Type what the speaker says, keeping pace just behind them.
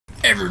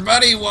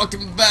everybody,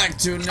 welcome back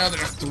to another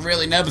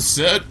thrilling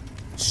episode.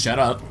 Shut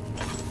up.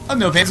 Of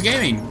No Pants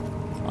Gaming.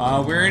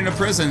 We're in a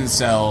prison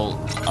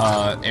cell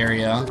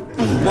area.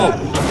 Whoa.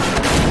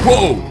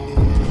 Whoa.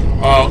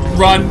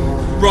 Run.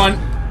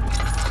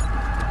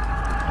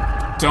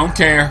 Don't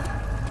care.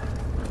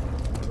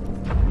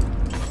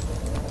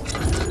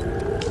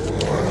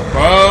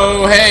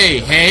 Oh,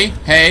 hey.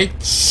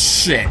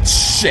 Shit.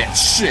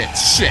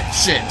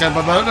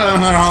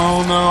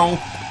 Oh, no.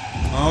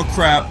 Oh,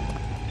 crap.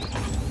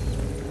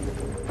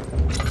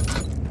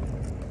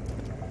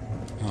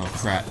 Oh,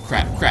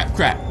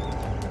 crap.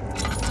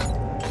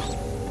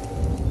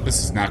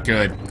 This is not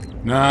good.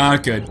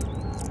 Not good.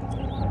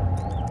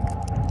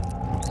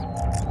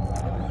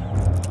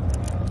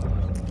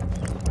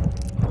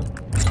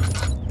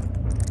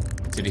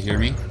 Did he hear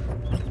me?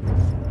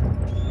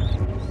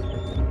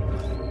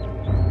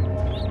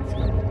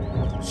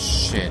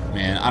 Shit,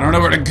 man. I don't know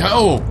where to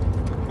go.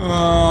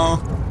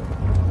 Oh.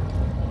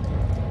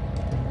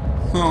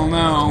 Oh,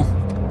 no.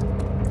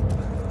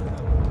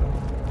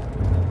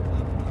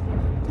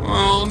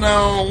 Oh,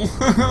 no.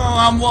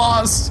 I'm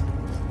lost.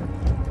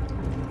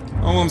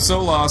 Oh, I'm so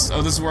lost.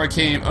 Oh, this is where I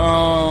came.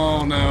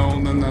 Oh, no.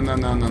 No.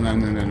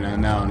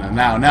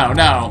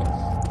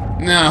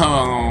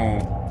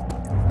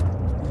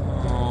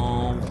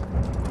 Oh.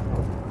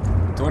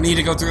 Do I need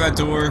to go through that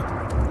door?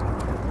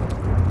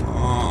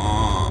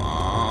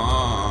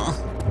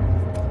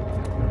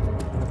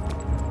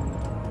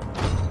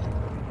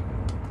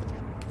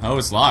 Oh,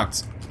 it's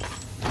locked.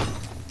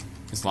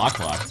 It's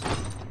locked.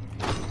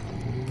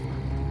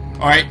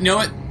 Alright, you know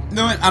what?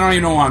 I don't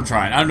even know what I'm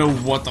trying. I don't know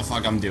what the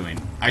fuck I'm doing.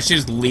 I should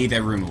just leave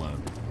that room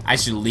alone.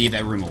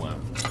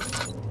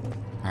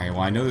 Alright,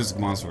 well, I know there's a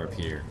monster up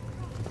here.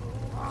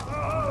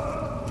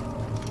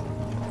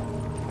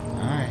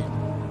 Alright.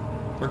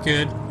 We're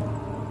good.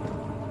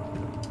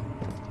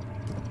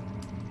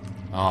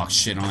 Oh,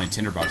 shit, only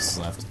tinderboxes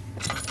left.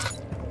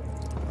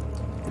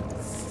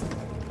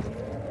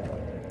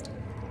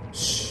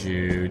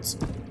 Shoot.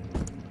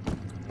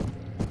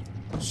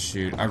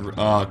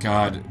 Oh,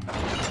 God.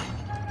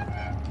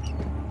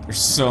 There's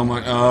so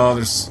much. Oh,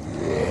 there's.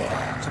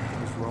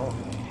 Something's wrong.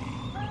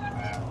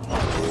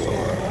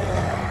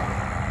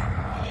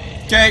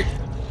 Okay.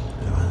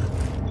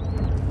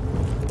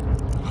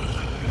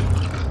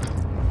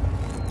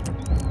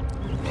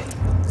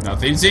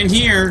 Nothing's in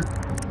here.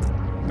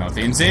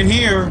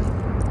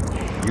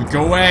 You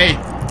go away.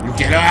 You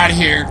get out of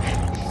here.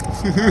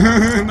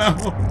 No.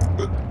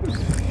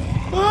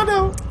 Oh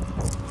no!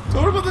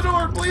 Don't open the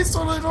door! Please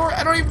don't open the door!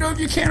 I don't even know if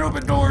you can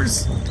open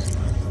doors!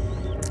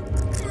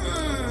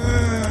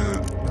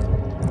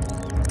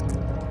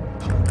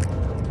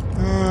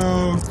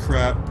 Oh,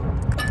 crap.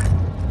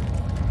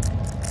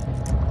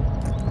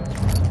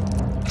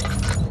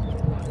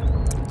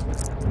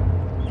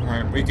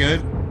 Alright, we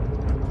good?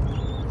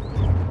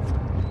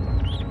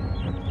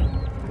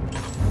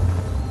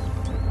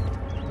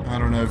 I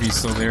don't know if he's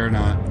still there or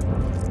not.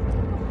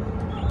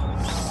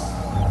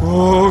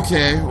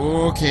 Okay.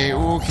 Alright,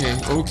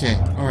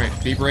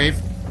 be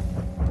brave.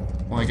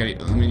 Oh,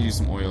 let me use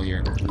some oil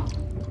here.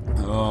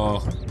 Oh.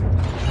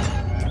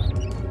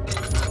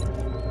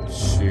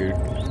 Shoot.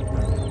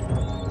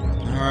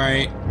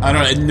 Alright. I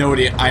don't have no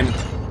idea.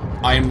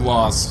 I am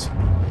lost.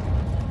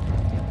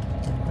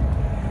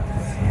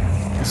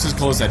 Let's just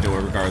close that door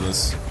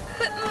regardless.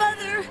 But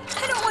Mother,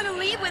 I don't want to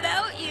leave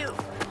without you.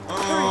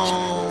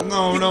 Oh,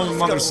 no,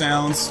 Mother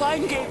sounds.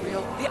 Find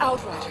Gabriel, the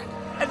Outrider,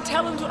 and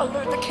tell him to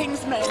alert the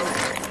King's men.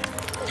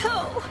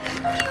 No,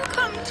 you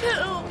come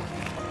too.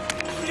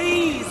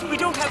 Please, we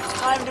don't have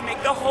time to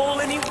make the hole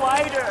any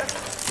wider.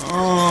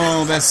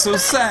 Oh, that's so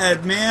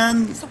sad,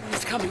 man.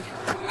 Someone's coming.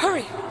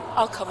 Hurry!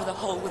 I'll cover the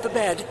hole with the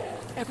bed.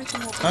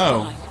 Everything will be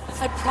fine.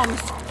 I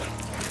promise.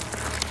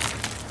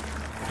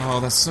 Oh,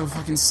 that's so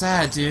fucking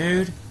sad,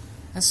 dude.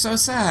 That's so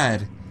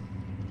sad.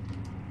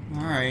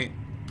 Alright.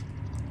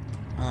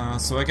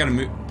 So I gotta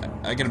move.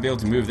 I gotta be able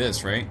to move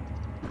this, right?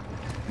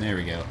 There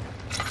we go.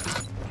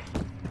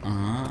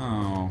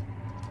 Oh.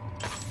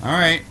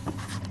 Alright.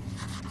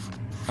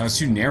 Oh, it's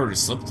too narrow to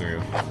slip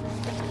through.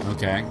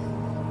 Okay.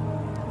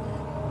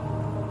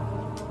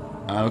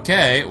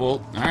 Okay,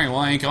 well, alright, well,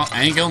 I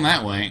ain't going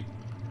that way.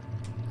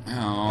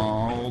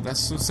 Oh, that's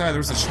so sad.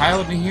 There's a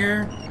child in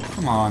here?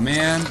 Come on,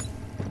 man.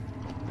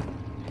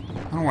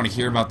 I don't want to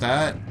hear about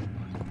that.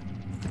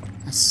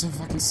 That's so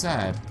fucking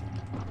sad.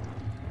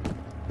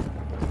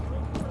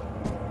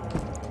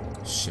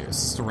 Shit, is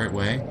this the right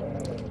way?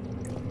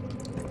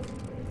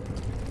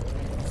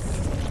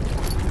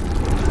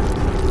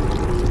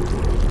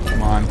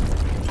 Come on.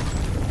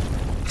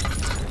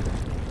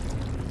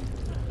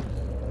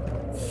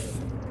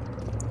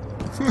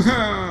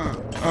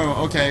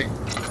 Oh, okay.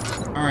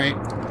 Alright.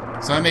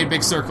 So I made a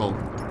big circle.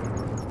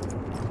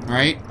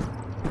 Alright.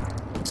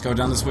 Let's go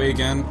down this way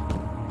again.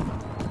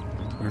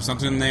 There's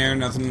something in there,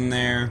 nothing in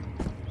there.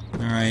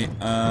 Alright,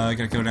 I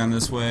gotta go down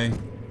this way.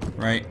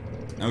 Right?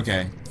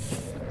 Okay.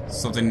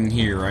 Something in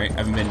here, right? I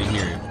haven't been in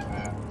here.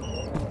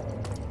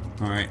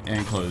 Alright,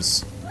 and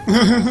close.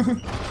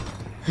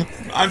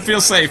 I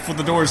feel safe when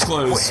the door's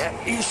closed.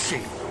 Where is she?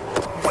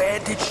 Where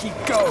did she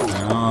go?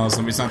 Oh,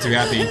 somebody's not too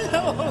happy.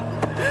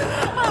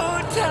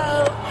 Oh,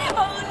 no.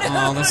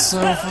 Oh, that's so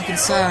fucking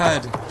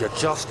sad. You're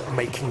just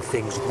making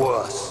things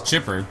worse.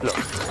 Chipper. Look,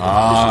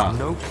 Ah. this is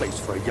no place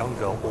for a young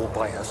girl all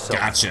by herself.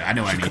 Gotcha, I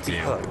know what I need to do.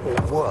 Hurt or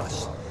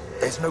worse.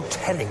 There's no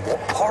telling what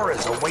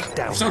horrors await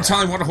down There's there. no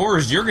telling what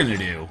horrors you're gonna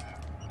do.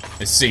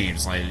 It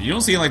seems like you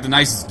don't seem like the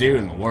nicest dude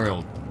in the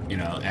world, you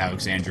know,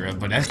 Alexandra.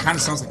 But that kind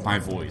of sounds like my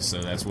voice, so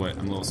that's what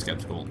I'm a little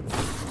skeptical.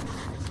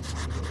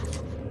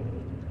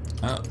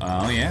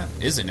 Oh yeah,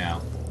 is it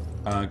now?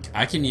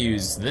 I can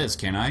use this,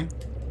 can I?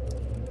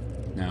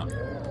 No.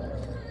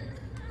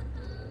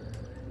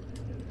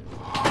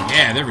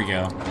 Yeah, there we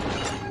go.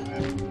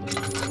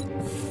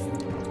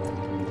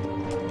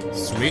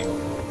 Sweet.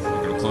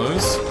 We're gonna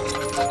close.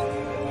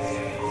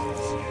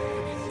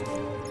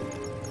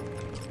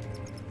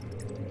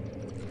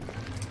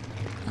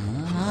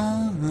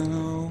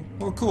 Oh,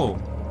 well, cool.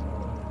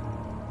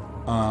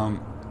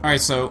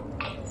 Alright, so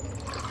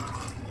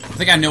I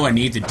think I know what I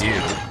need to do.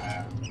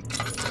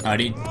 I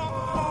need.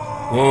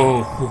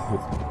 Whoa.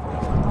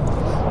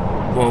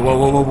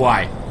 Whoa,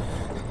 why?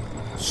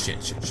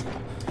 Shit.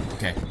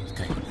 Okay.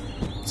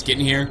 Let's get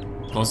in here.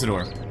 Close the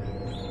door.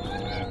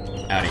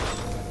 Howdy.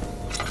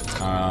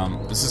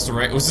 Is this the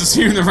right? Was this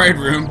even the right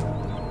room?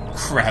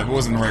 Crap, it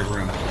wasn't the right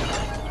room.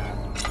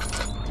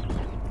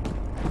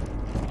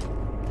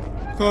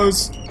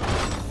 Close.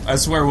 I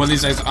swear, one of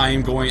these days I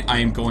am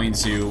going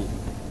to,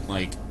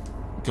 like,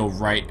 go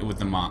right with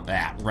the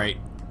right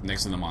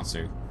next to the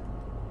monster.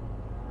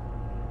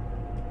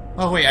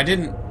 Oh wait, I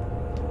didn't.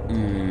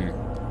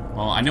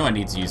 Well, I know I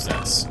need to use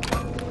this.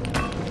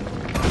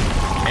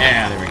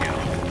 Yeah, there we go.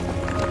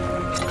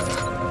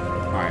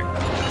 Alright.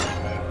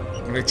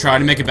 I'm gonna try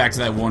to make it back to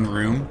that one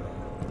room.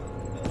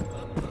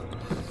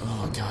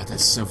 Oh god,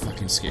 that's so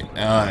fucking scary.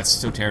 Oh, that's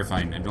so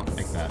terrifying. I don't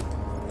like that.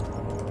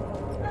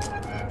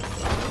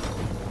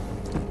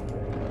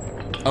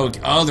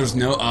 Oh, there's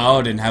no. Oh,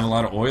 it didn't have a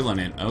lot of oil in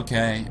it.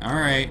 Okay,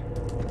 alright.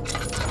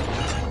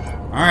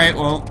 Alright,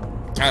 well.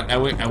 God,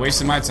 I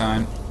wasted my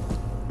time.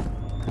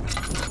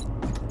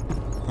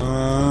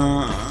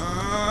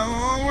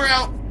 We're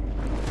out.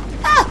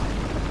 Ah!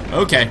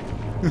 Okay.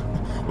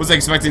 Was I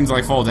expecting to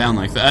like fall down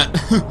like that?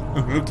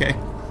 Okay.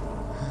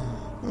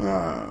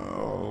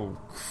 Oh,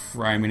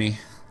 criminy.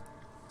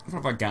 What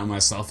have I gotten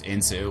myself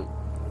into?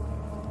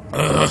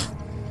 Ugh.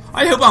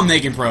 I hope I'm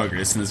making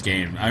progress in this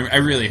game. I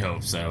really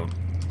hope so.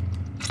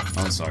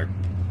 Oh, sorry.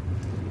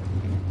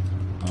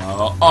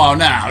 Oh,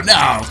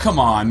 no, come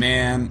on,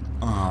 man.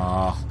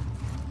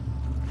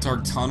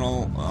 Dark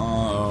tunnel.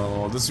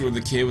 Oh, this is where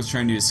the kid was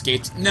trying to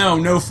escape.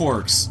 No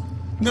forks.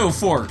 No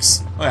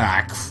forks.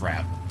 Ah,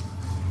 crap.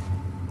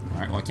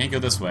 Alright, well, I can't go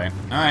this way.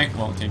 Alright,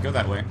 well, I can't go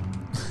that way.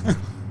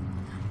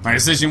 My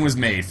decision was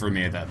made for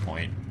me at that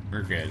point.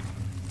 We're good.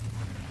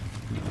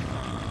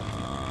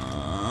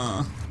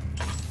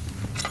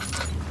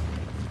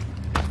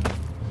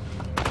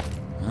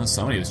 Well,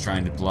 somebody was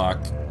trying to block,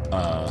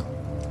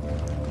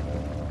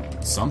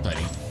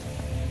 somebody.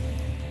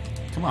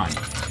 Come on.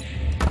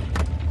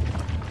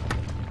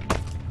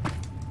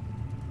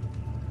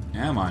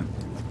 Come on.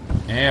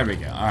 There we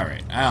go.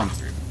 Alright, I'm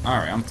through.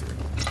 Alright, I'm through.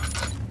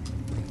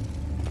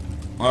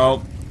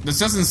 Well, this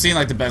doesn't seem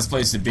like the best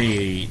place to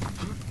be.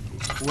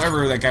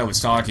 Whoever that guy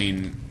was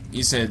talking,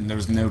 he said there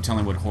was no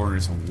telling what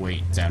horrors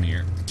await down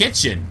here.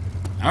 Kitchen!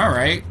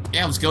 Alright.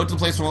 Yeah, let's go to the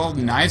place with all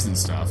the knives and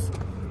stuff.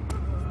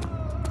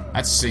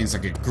 That seems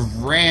like a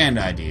grand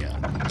idea.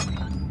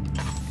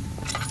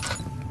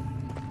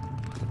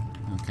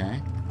 Okay.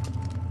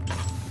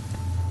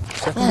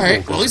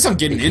 Alright, well at least I'm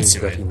getting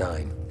into it.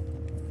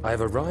 I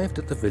have arrived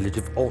at the village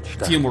of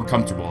Altstadt. Feel more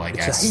comfortable, I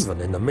guess. It's a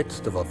haven in the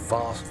midst of a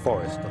vast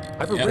forest.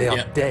 Everybody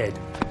are dead.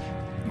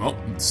 Well,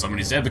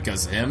 somebody's dead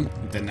because of him.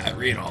 Did not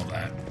read all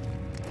that.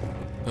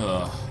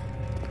 Ugh.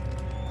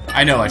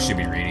 I know I should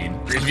be reading.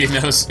 Reading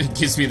knows it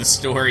gives me the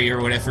story or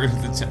whatever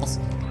that tells.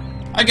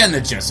 I get the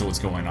gist of what's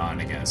going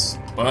on, I guess.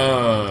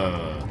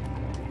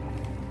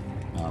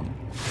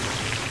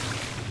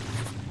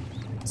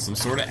 Some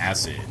sort of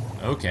acid.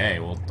 Okay,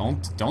 well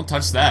don't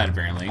touch that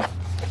apparently.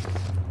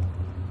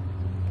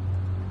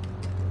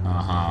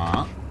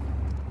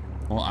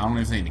 Well, I don't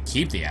even need to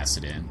keep the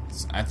acid in.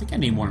 I think I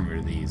need one more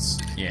of these.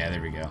 Yeah,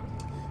 there we go.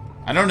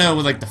 I don't know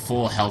what like the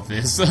full health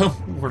is, so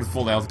where the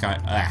full health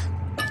kind.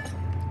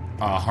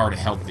 Hard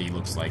healthy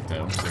looks like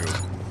though. So,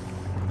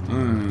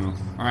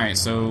 all right,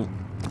 so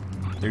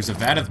there's a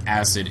vat of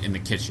acid in the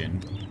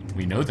kitchen.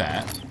 We know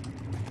that.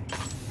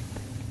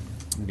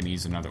 I'm gonna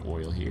use another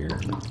oil here.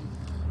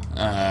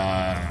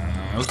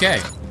 Okay.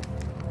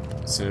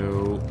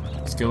 So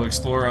let's go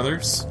explore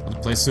others. Other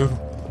place. So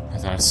I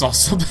thought I saw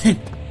something.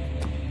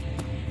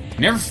 You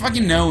never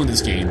fucking know in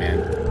this game,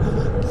 man.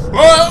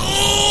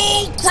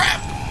 Oh,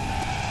 crap!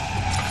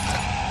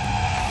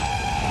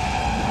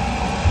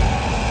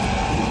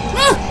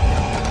 Ah!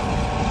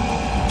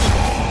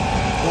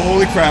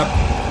 Holy crap.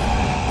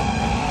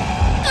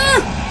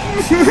 Ah!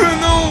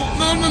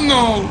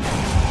 No.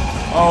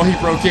 Oh, he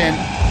broke in.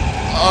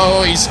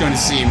 Oh, he's going to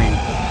see me.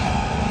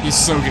 He's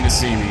so going to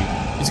see me.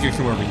 He's going to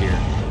come over here.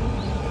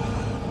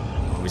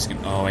 Oh, he's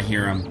going to... Oh, I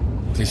hear him.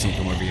 Please don't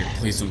come over here.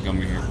 Please don't come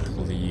over here.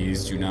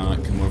 Please do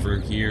not come over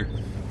here.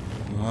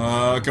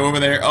 Go over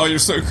there. Oh, you're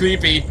so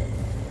creepy.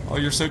 Oh,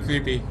 you're so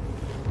creepy.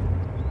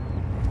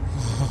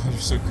 Oh, you're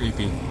so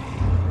creepy.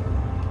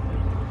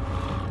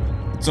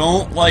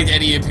 Don't like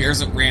that he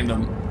appears at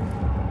random.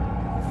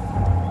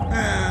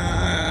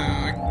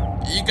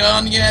 You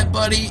gone yet,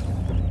 buddy?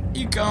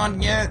 You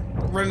gone yet?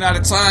 Running out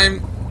of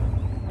time.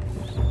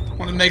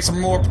 Want to make some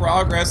more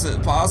progress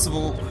if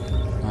possible.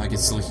 Oh, I can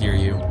still hear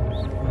you.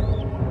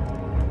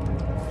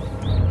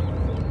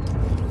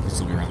 He'll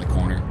still be around the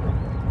corner.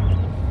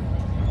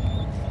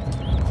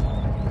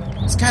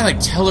 This guy like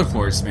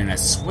teleports, man, I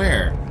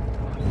swear.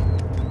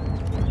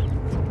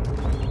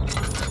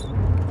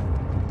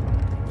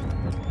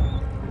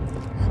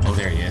 Oh,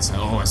 there he is.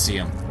 Oh, I see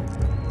him.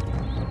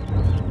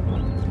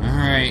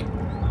 Alright.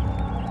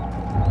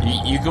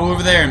 You go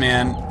over there,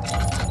 man.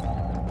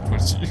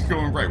 You're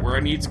going right where I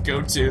need to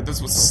go to.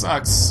 That's what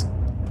sucks.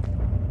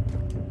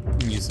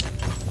 Use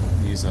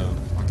a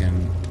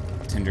fucking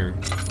Tinder.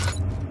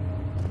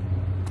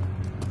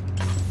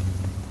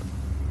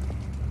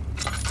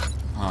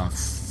 Ah,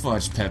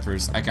 fudge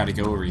peppers. I gotta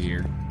go over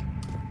here.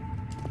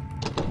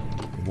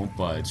 It won't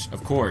budge.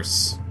 Of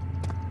course.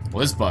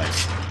 Well, this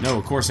budge. No,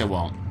 of course it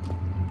won't.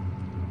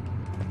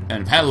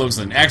 And Pat looks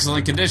in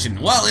excellent condition.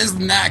 Well,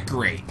 isn't that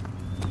great?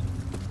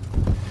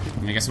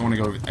 I guess I want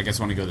to go. I guess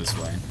I want to go this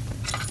way.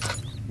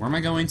 Where am I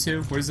going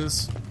to? What is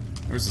this?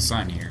 There's a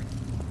sign here.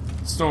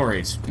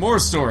 Storage. More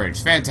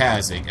storage.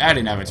 Fantastic. I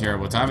didn't have a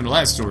terrible time in the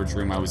last storage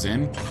room I was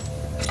in.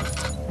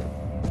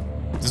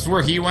 Is this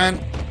where he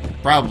went?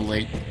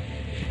 Probably.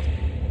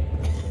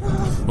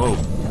 Whoa.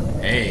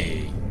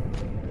 Hey.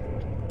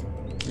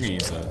 I'm gonna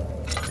use a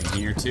thing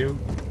here too.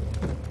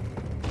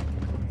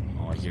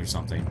 Oh, I hear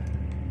something.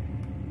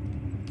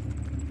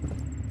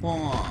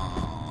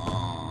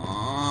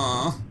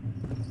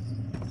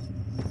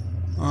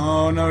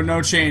 Oh no,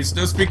 no chains.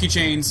 No spooky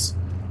chains.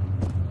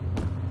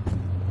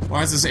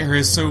 Why is this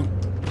area so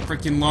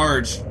freaking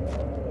large?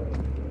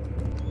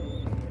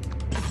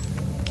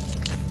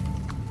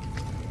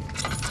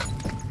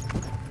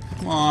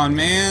 Come on,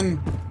 man.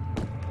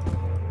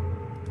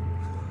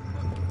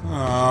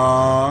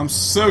 Oh, I'm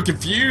so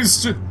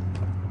confused.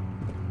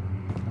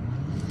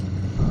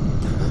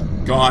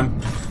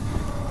 Gone.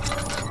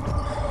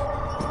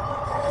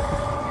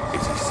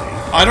 Is he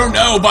safe? I don't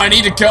know, but I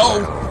need to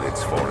go. Well,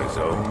 it's for his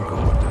own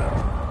good.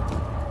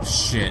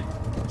 Shit.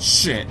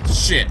 Shit.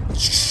 Shit.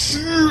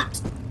 Shoot!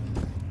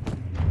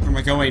 Where am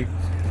I going?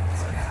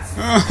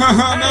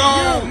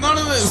 No! None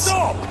of this!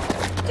 Stop!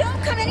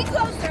 Don't come any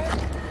closer.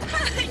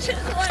 I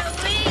just want to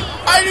leave.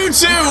 I do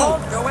too!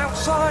 Can't go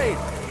outside.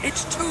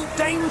 It's too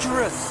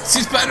dangerous.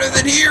 She's better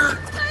than here!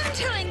 I'm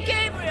telling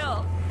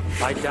Gabriel.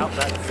 I doubt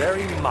that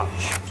very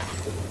much.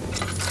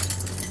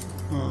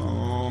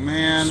 Oh,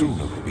 man. Soon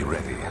we'll be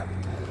ready.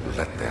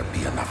 Let there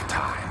be enough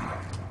time.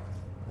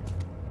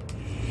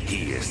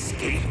 He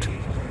escaped.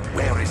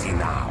 Where is he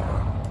now?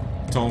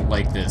 Don't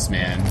like this,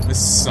 man.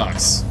 This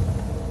sucks.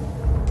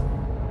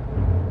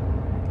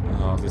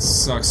 Oh,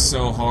 this sucks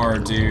so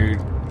hard, dude.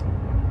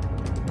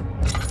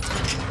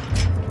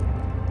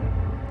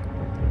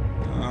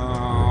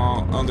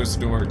 Oh, there's a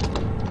door. It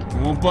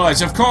won't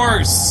budge, of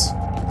course!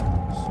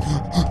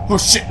 Oh,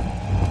 shit!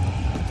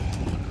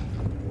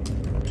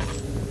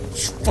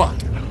 Fuck.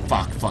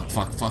 Fuck, fuck,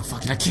 fuck, fuck,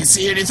 fuck. I can't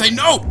see anything.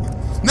 No!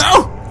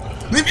 No!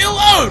 Leave me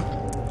alone!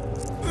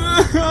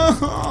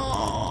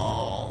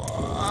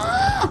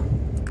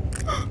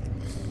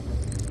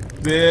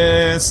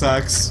 This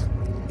sucks.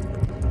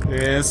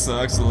 This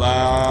sucks a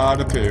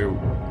lot of poo.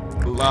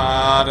 A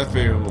lot of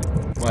poo.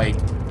 Like,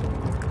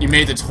 you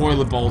made the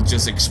toilet bowl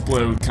just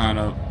explode kind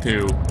of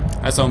poo.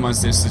 That's how much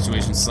this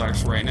situation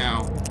sucks right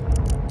now.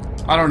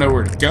 I don't know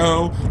where to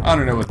go. I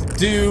don't know what to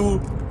do.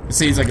 It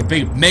seems like a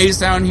big maze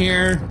down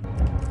here.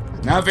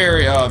 Not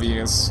very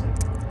obvious.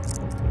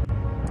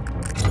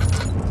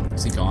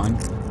 Is he gone?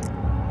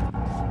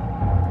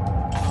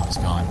 Oh, he's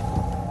gone.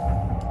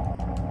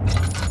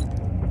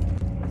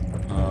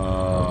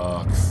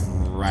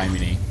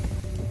 Criminy.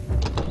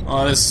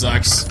 Oh, this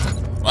sucks.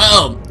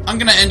 Well, I'm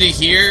gonna end it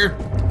here.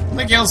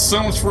 Thank you all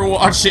so much for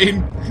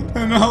watching,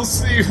 and I'll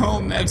see you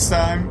all next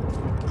time.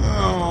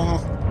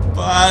 Oh,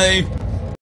 bye.